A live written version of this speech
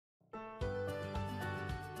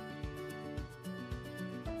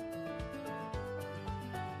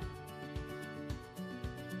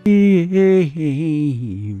Okay,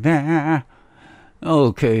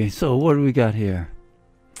 so what do we got here?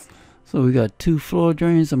 So we got 2 floor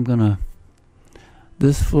drains.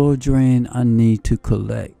 This floor drain I need to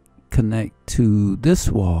connect to this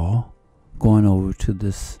wall, going over to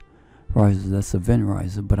this riser. That's a vent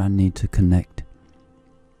riser, but I need to connect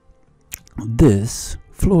this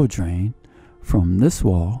floor drain from this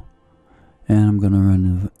wall, and I'm gonna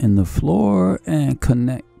run in the floor and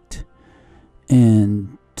connect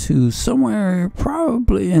into somewhere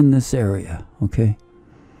probably in this area. Okay,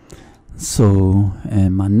 so,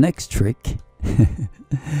 and my next trick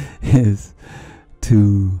is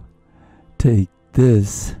to take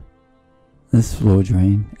this floor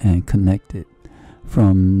drain and connect it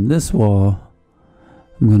from this wall.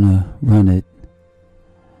 I'm gonna run it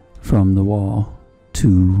from the wall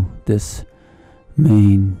to this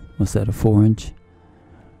main, what's that, a 4-inch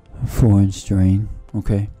drain.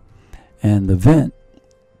 Okay, and the vent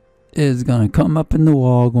is gonna come up in the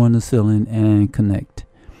wall, go in the ceiling, and connect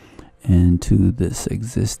into this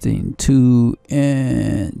existing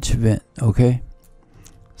 2-inch vent. Okay,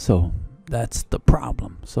 so that's the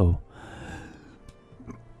problem. So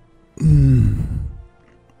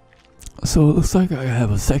so it looks like I have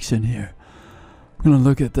a section here. I'm gonna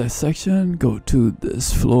look at that section, go to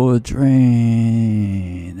this floor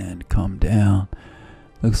drain, and come down.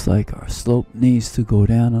 Looks like our slope needs to go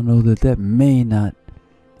down. I know that may not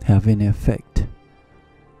have any effect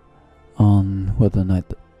on whether or not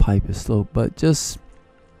the pipe is sloped, but just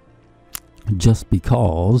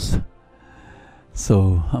because.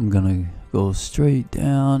 So I'm gonna go straight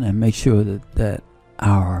down and make sure that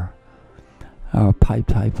our pipe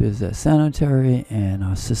type is that sanitary and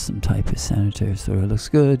our system type is sanitary. So it looks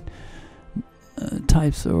good.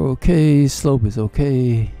 Types are okay, slope is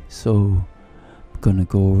okay. So I'm gonna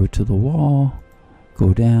go over to the wall,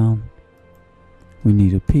 go down. We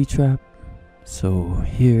need a P-trap, so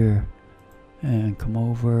here, and come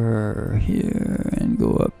over here and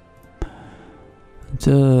go up,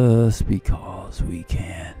 just because we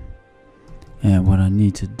can. And what I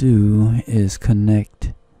need to do is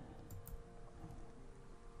connect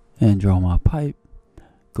and draw my pipe,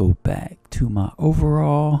 go back to my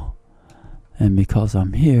overall, and because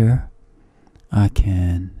I'm here, I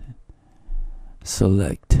can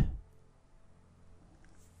select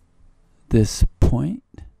this point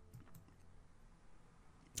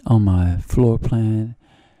on my floor plan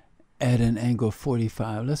at an angle of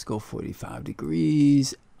 45. Let's go 45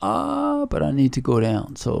 degrees. But I need to go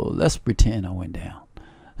down, so let's pretend I went down.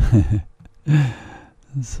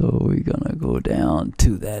 So we're gonna go down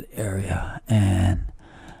to that area, and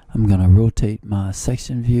I'm gonna rotate my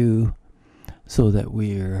section view so that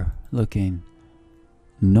we're looking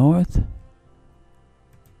north.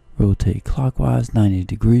 Rotate clockwise 90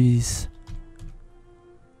 degrees.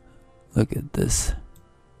 Look at this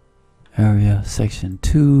area, section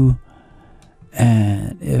 2.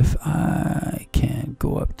 And if I can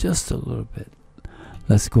go up just a little bit,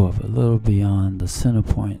 let's go up a little beyond the center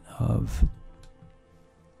point of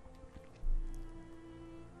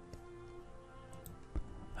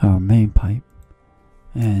our main pipe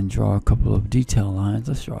and draw a couple of detail lines.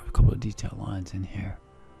 Let's draw a couple of detail lines in here.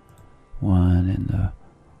 One in the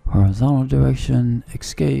horizontal direction,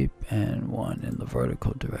 escape, and one in the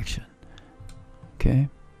vertical direction. Okay,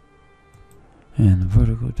 in the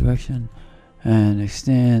vertical direction, and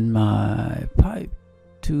extend my pipe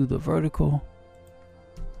to the vertical,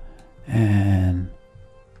 and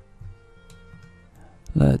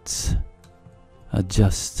let's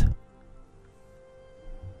adjust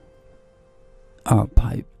our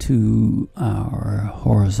pipe to our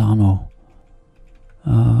horizontal.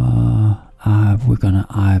 We're gonna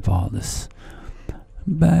eyeball this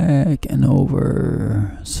back and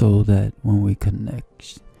over so that when we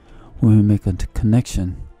make a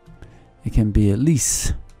connection, it can be at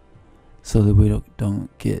least so that we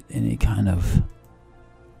don't get any kind of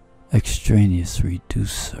extraneous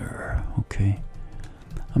reducer. Okay,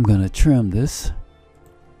 I'm gonna trim this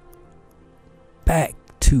back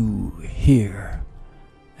to here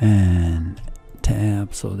and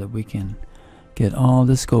tab so that we can get all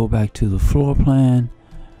this, go back to the floor plan,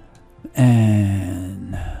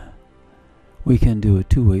 and we can do it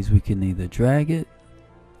 2 ways. We can either drag it,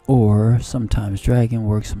 or sometimes dragging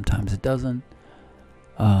works, sometimes it doesn't.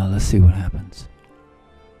 Let's see what happens.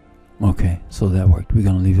 Okay, so that worked. We're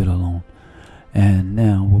gonna leave it alone. And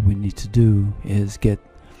now what we need to do is get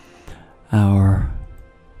our,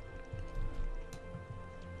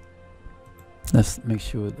 let's make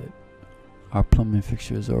sure that our plumbing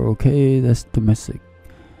fixtures are okay. That's domestic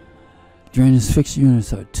Drainage fixture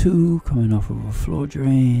units are 2 coming off of a floor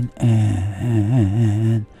drain,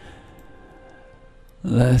 and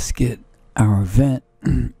let's get our vent.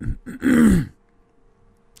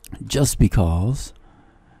 just because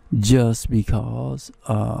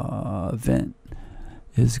vent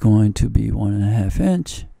is going to be 1.5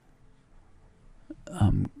 inch,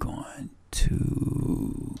 I'm going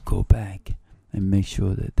to go back and make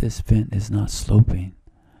sure that this vent is not sloping.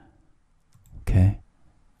 Okay,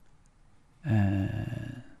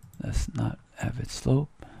 and let's not have it slope.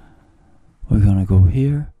 We're gonna go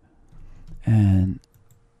here, and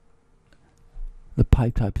the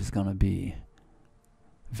pipe type is gonna be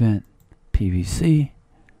vent PVC.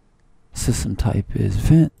 System type is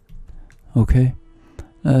vent. Okay,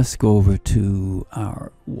 let's go over to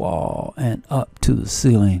our wall and up to the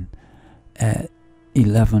ceiling at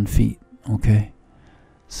 11 feet. Okay,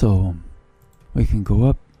 so we can go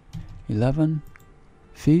up 11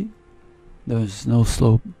 feet. There's no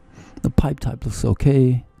slope. The pipe type looks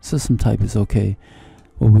okay. System type is okay.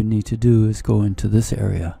 What we need to do is go into this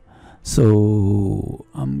area. So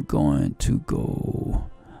I'm going to go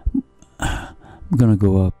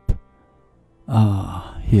up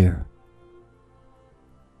here.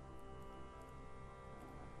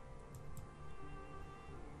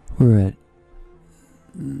 We're at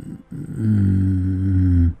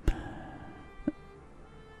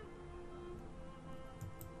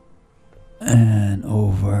and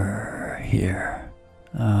over here.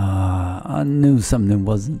 I knew something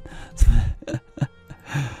wasn't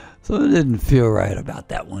so it didn't feel right about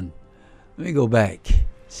that one. Let me go back.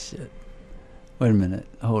 Shit. Wait a minute.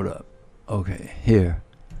 Hold up. Okay, here.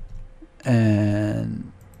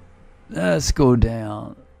 And let's go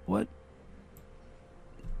down. What?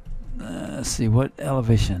 Let's see, what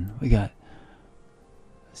elevation we got?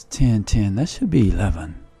 It's 10, 10. That should be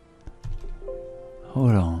 11.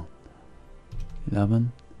 Hold on.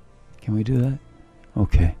 11. Can we do that?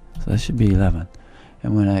 Okay, so that should be 11.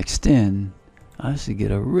 And when I extend, I should get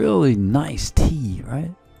a really nice T,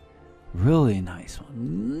 right? Really nice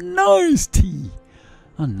one. Nice T.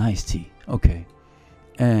 A nice T. Okay.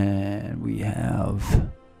 And we have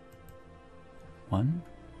 1.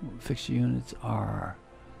 Fixture units are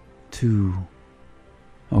 2.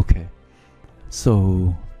 Okay.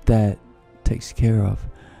 So that takes care of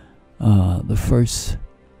the first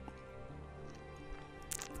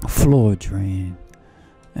floor drain.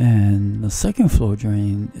 And the second floor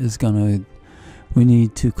drain is we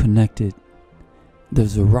need to connect it.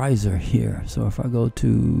 There's a riser here. So if I go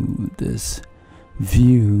to this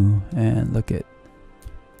view and look at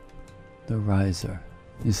the riser,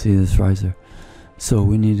 you see this riser. So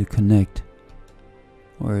we need to connect.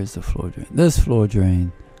 Where is the floor drain? This floor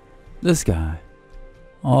drain, this guy,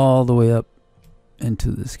 all the way up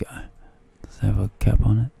into this guy. Does it have a cap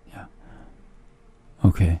on it? Yeah.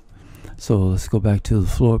 Okay. So let's go back to the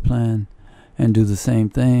floor plan and do the same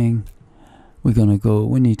thing. We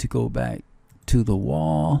need to go back to the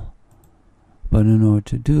wall. But in order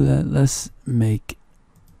to do that, let's make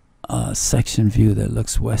a section view that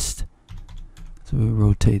looks west. So we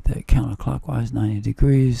rotate that counterclockwise 90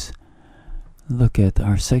 degrees. Look at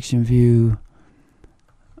our section view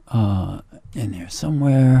in here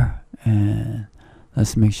somewhere, and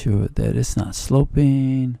let's make sure that it's not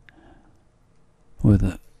sloping with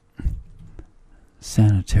a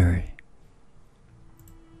sanitary.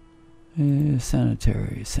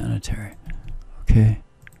 Sanitary. Okay.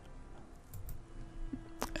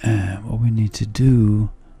 And what we need to do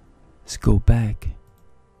is go back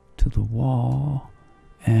to the wall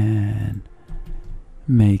and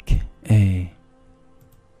make a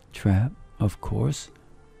trap, of course.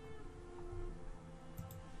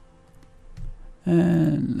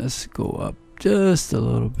 And let's go up just a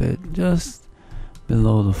little bit, just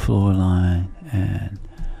below the floor line, and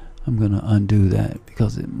I'm gonna undo that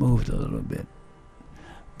because it moved a little bit.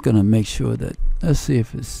 I'm gonna make sure that, let's see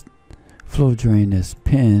if it's floor drain is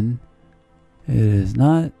pinned. It is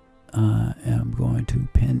not. I am going to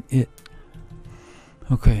pin it.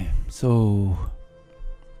 Okay, so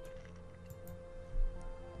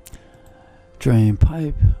drain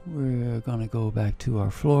pipe, we're gonna go back to our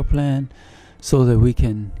floor plan so that we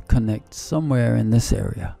can connect somewhere in this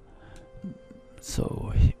area.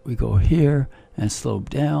 So we go here and slope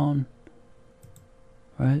down,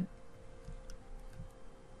 right?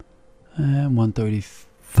 And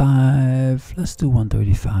 135, let's do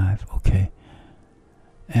 135, okay.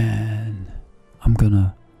 And I'm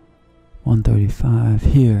gonna 135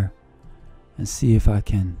 here and see if I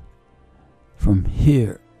can from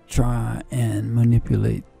here try and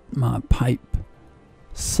manipulate my pipe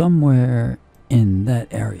somewhere in that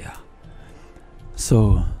area.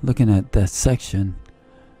 So looking at that section,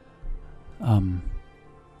 I'm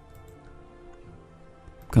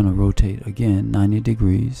gonna rotate again 90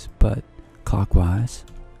 degrees, but clockwise,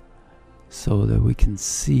 so that we can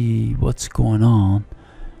see what's going on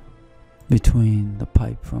between the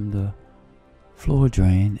pipe from the floor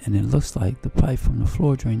drain. And it looks like the pipe from the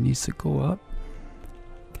floor drain needs to go up.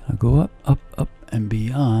 Can I go up, up, up, and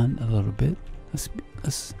beyond a little bit?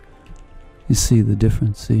 Let's you see the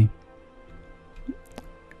difference, see?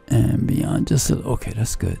 And beyond just a, okay,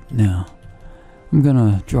 that's good. Now I'm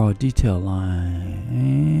gonna draw a detail line,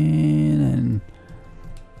 and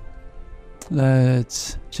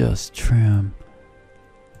let's just trim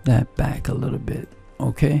that back a little bit,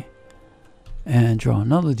 okay? And draw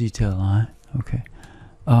another detail line, okay?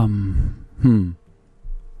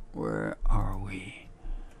 Where are we?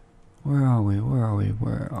 Where are we? Where are we?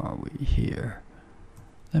 Where are we? Here.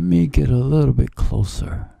 Let me get a little bit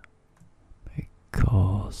closer.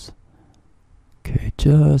 Because. Okay,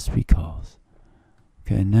 just because.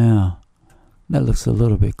 Okay, now that looks a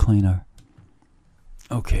little bit cleaner.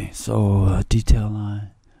 Okay, so detail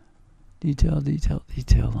line. Detail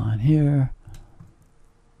line here.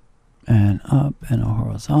 And up and a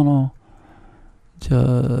horizontal.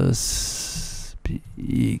 Just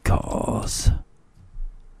because.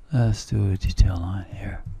 Let's do a detail line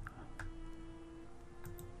here.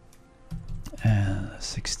 And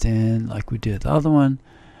let's extend like we did the other one.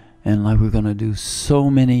 And like we're gonna do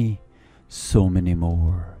so many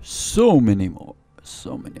more.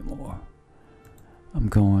 I'm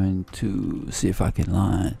going to see if I can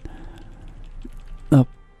line up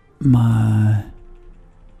my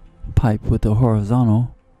pipe with the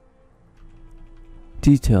horizontal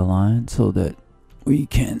detail line so that we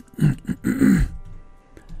can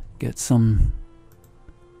get some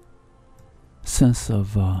sense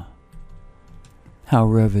of how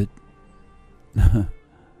Revit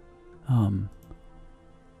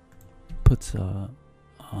puts a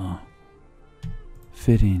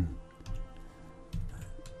fitting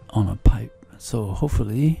on a pipe. So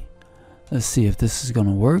hopefully, let's see if this is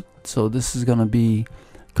gonna work. So this is gonna be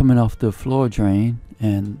coming off the floor drain,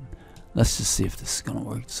 and let's just see if this is gonna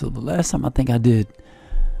work. So the last time I think I did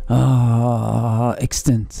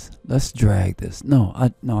extend. Let's drag this. No,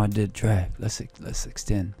 I did drag. Let's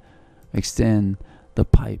extend the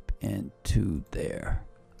pipe into there.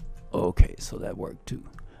 Okay, so that worked too.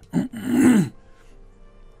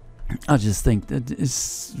 I just think that it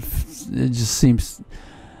just seems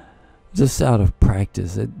just out of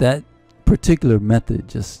practice. That particular method,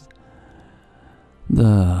 just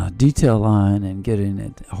the detail line and getting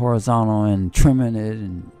it horizontal and trimming it,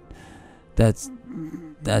 and that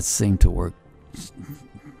seemed to work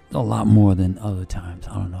a lot more than other times.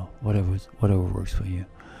 I don't know, whatever works for you.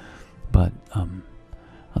 But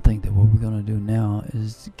I think that what we're gonna do now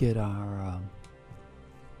is get our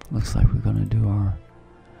looks like we're gonna do our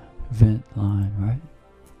vent line, right?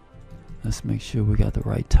 Let's make sure we got the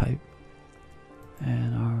right type,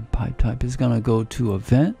 and our pipe type is gonna go to a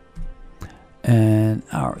vent, and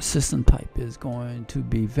our system type is going to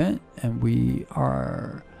be vent, and we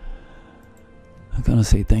are gonna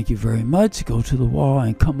say thank you very much, go to the wall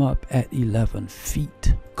and come up at 11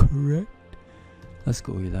 feet, correct? Let's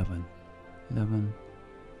go 11.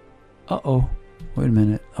 Uh-oh, wait a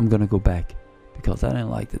minute, I'm gonna go back because I didn't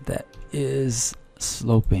like that is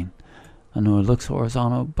sloping. I know it looks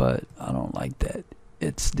horizontal, but I don't like that.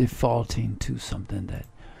 It's defaulting to something that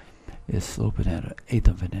is sloping at 1/8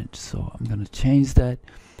 of an inch. So I'm gonna change that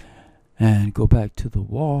and go back to the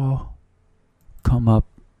wall, come up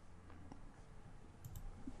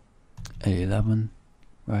at 11,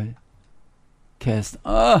 right? Cast,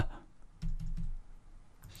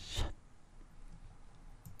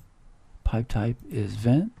 pipe type is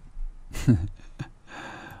vent.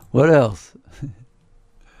 What else?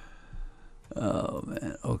 Oh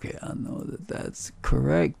man, okay, I know that's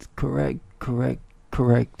correct. 11.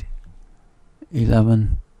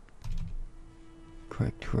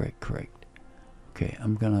 Correct. Okay,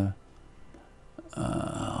 I'm gonna,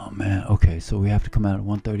 oh man, okay, so we have to come out at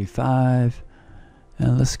 135,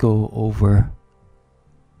 and let's go over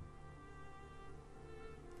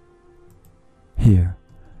here.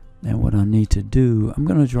 And what I need to do, I'm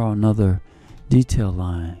gonna draw another detail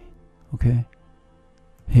line, okay,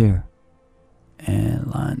 here, and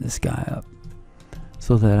line this guy up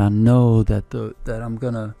so that I know that that I'm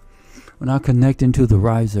gonna, when I connect into the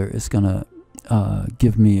riser, it's gonna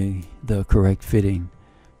give me the correct fitting,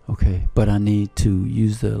 okay? But I need to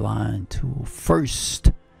use the line tool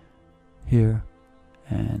first, here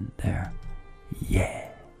and there. Yeah,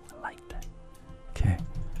 I like that. Okay,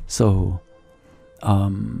 so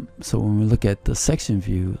So when we look at the section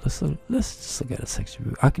view, let's just look at a section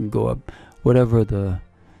view. I can go up whatever the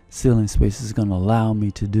ceiling space is going to allow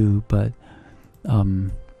me to do, but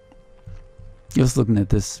just looking at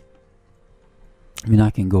this, I mean, I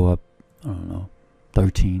can go up, I don't know,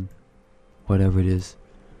 13, whatever it is,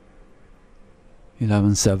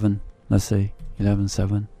 11.7, let's say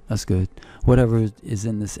 11.7. That's good. Whatever is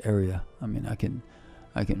in this area. I mean, I can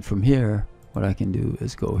from here, what I can do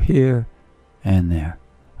is go here and there,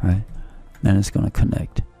 right? Then it's going to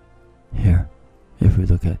connect here if we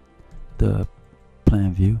look at the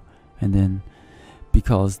plan view. And then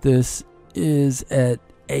because this is at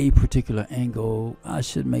a particular angle, I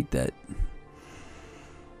should make that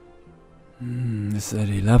this is at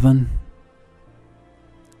 11.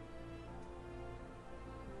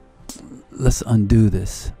 Let's undo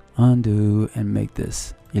this. Undo and make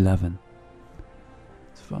this 11.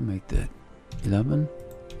 So if I make that 11,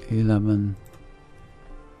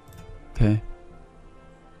 okay.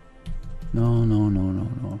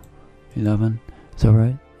 No. 11. Is that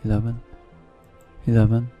right? 11.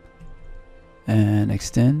 And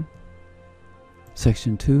extend.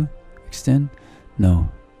 Section 2. Extend. No.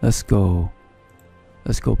 Let's go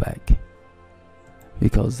back.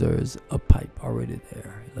 Because there's a pipe already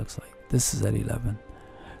there. It looks like this is at 11.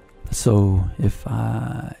 So if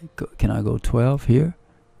I go, can I go 12 here?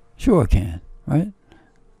 Sure I can, right?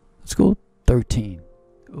 Let's go 13.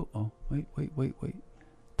 Oh, wait.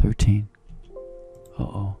 13.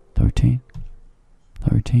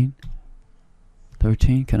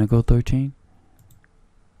 13. Can I go 13?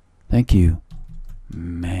 Thank you.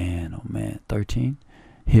 Man, oh man. 13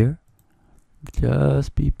 here.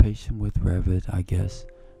 Just be patient with Revit, I guess.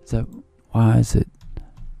 Why is it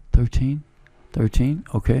 13? 13,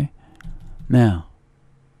 okay. Now,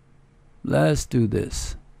 let's do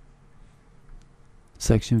this.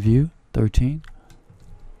 Section view, 13.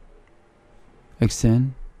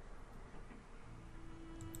 Extend.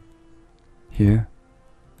 Here.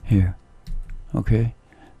 Okay.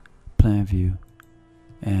 Plan view.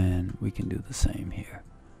 And we can do the same here.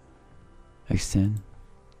 Extend.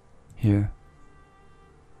 Here.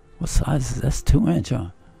 What size is that? That's 2 inch, huh?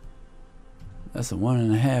 That's a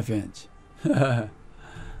 1.5 inch.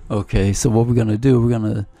 Okay, so what we're gonna do, we're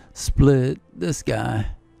gonna split this guy.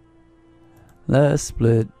 Let's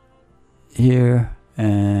split here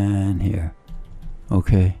and here.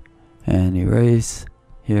 Okay, and erase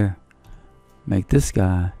here. Make this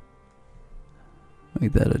guy,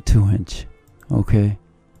 make that a 2 inch. Okay,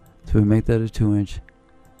 so we make that a 2 inch,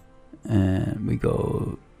 and we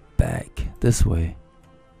go back this way.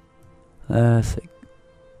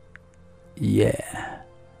 Yeah.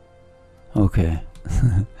 Okay.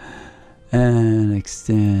 And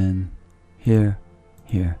extend here.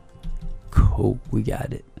 Cool, we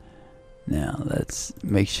got it. Now let's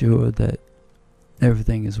make sure that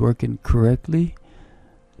everything is working correctly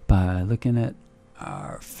by looking at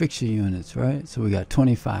our fixture units, right? So we got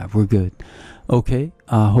 25, we're good. Okay,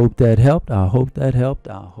 I hope that helped. So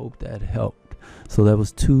that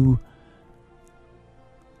was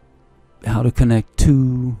how to connect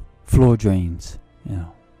 2 floor drains. You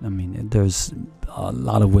know, I mean, there's a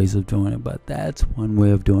lot of ways of doing it, but that's one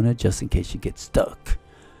way of doing it, just in case you get stuck.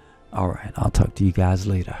 All right, I'll talk to you guys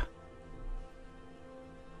later.